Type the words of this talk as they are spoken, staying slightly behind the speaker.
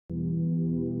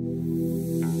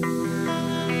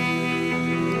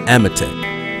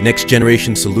AgroAmitec, next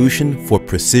generation solution for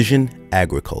precision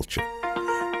agriculture.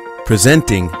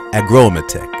 Presenting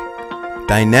AgroAmitec,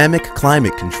 dynamic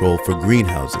climate control for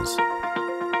greenhouses.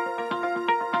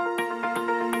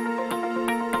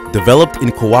 Developed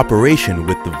in cooperation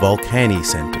with the Volcani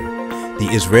Center, the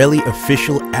Israeli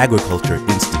Official Agriculture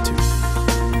Institute.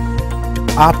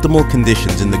 Optimal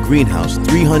conditions in the greenhouse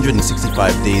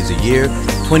 365 days a year,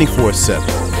 24/7,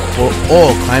 for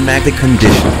all climatic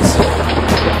conditions.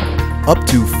 Up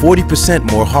to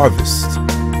 40% more harvests,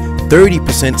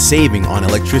 30% saving on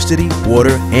electricity,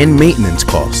 water, and maintenance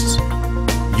costs.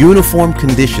 Uniform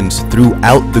conditions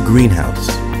throughout the greenhouse.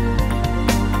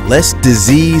 Less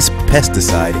disease,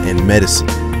 pesticide, and medicine.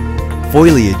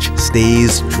 Foliage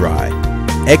stays dry.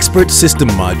 Expert system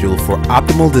module for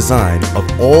optimal design of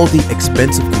all the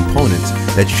expensive components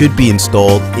that should be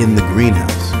installed in the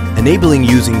greenhouse, enabling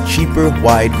using cheaper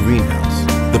wide greenhouse.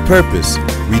 The purpose,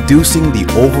 reducing the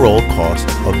overall cost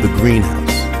of the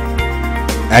greenhouse.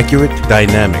 Accurate,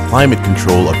 dynamic climate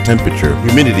control of temperature,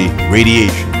 humidity,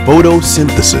 radiation,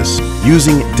 photosynthesis,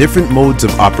 using different modes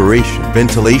of operation,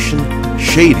 ventilation,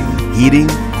 shading, heating,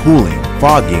 cooling,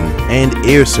 fogging, and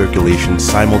air circulation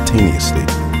simultaneously.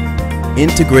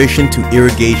 Integration to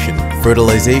irrigation,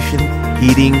 fertilization,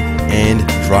 heating, and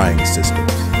drying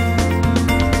systems.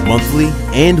 Monthly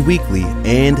and weekly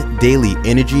and daily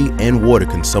energy and water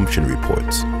consumption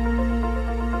reports.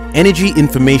 Energy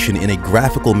information in a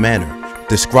graphical manner,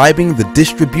 describing the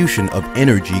distribution of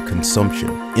energy consumption.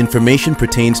 Information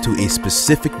pertains to a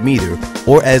specific meter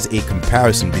or as a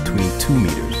comparison between 2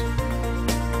 meters.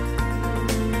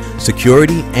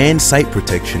 Security and site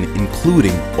protection,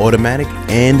 including automatic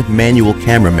and manual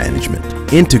camera management.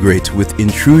 Integrates with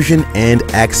intrusion and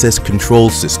access control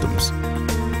systems.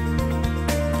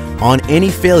 On any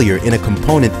failure in a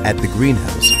component at the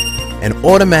greenhouse, an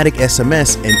automatic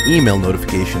SMS and email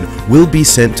notification will be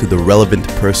sent to the relevant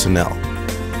personnel.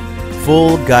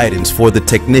 Full guidance for the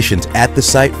technicians at the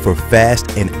site for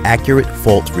fast and accurate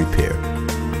fault repair.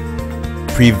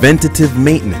 Preventative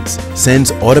maintenance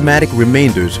sends automatic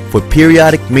reminders for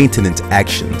periodic maintenance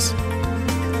actions.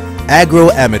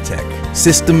 AgroAmitec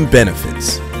system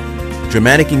benefits: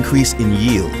 dramatic increase in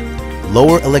yield,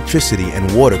 lower electricity and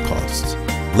water costs,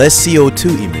 less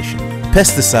CO2 emission,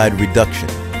 pesticide reduction,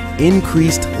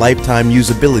 increased lifetime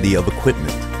usability of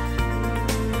equipment.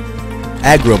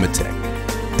 AgroAmitec,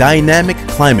 dynamic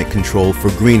climate control for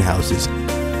greenhouses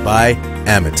by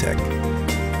Amitec.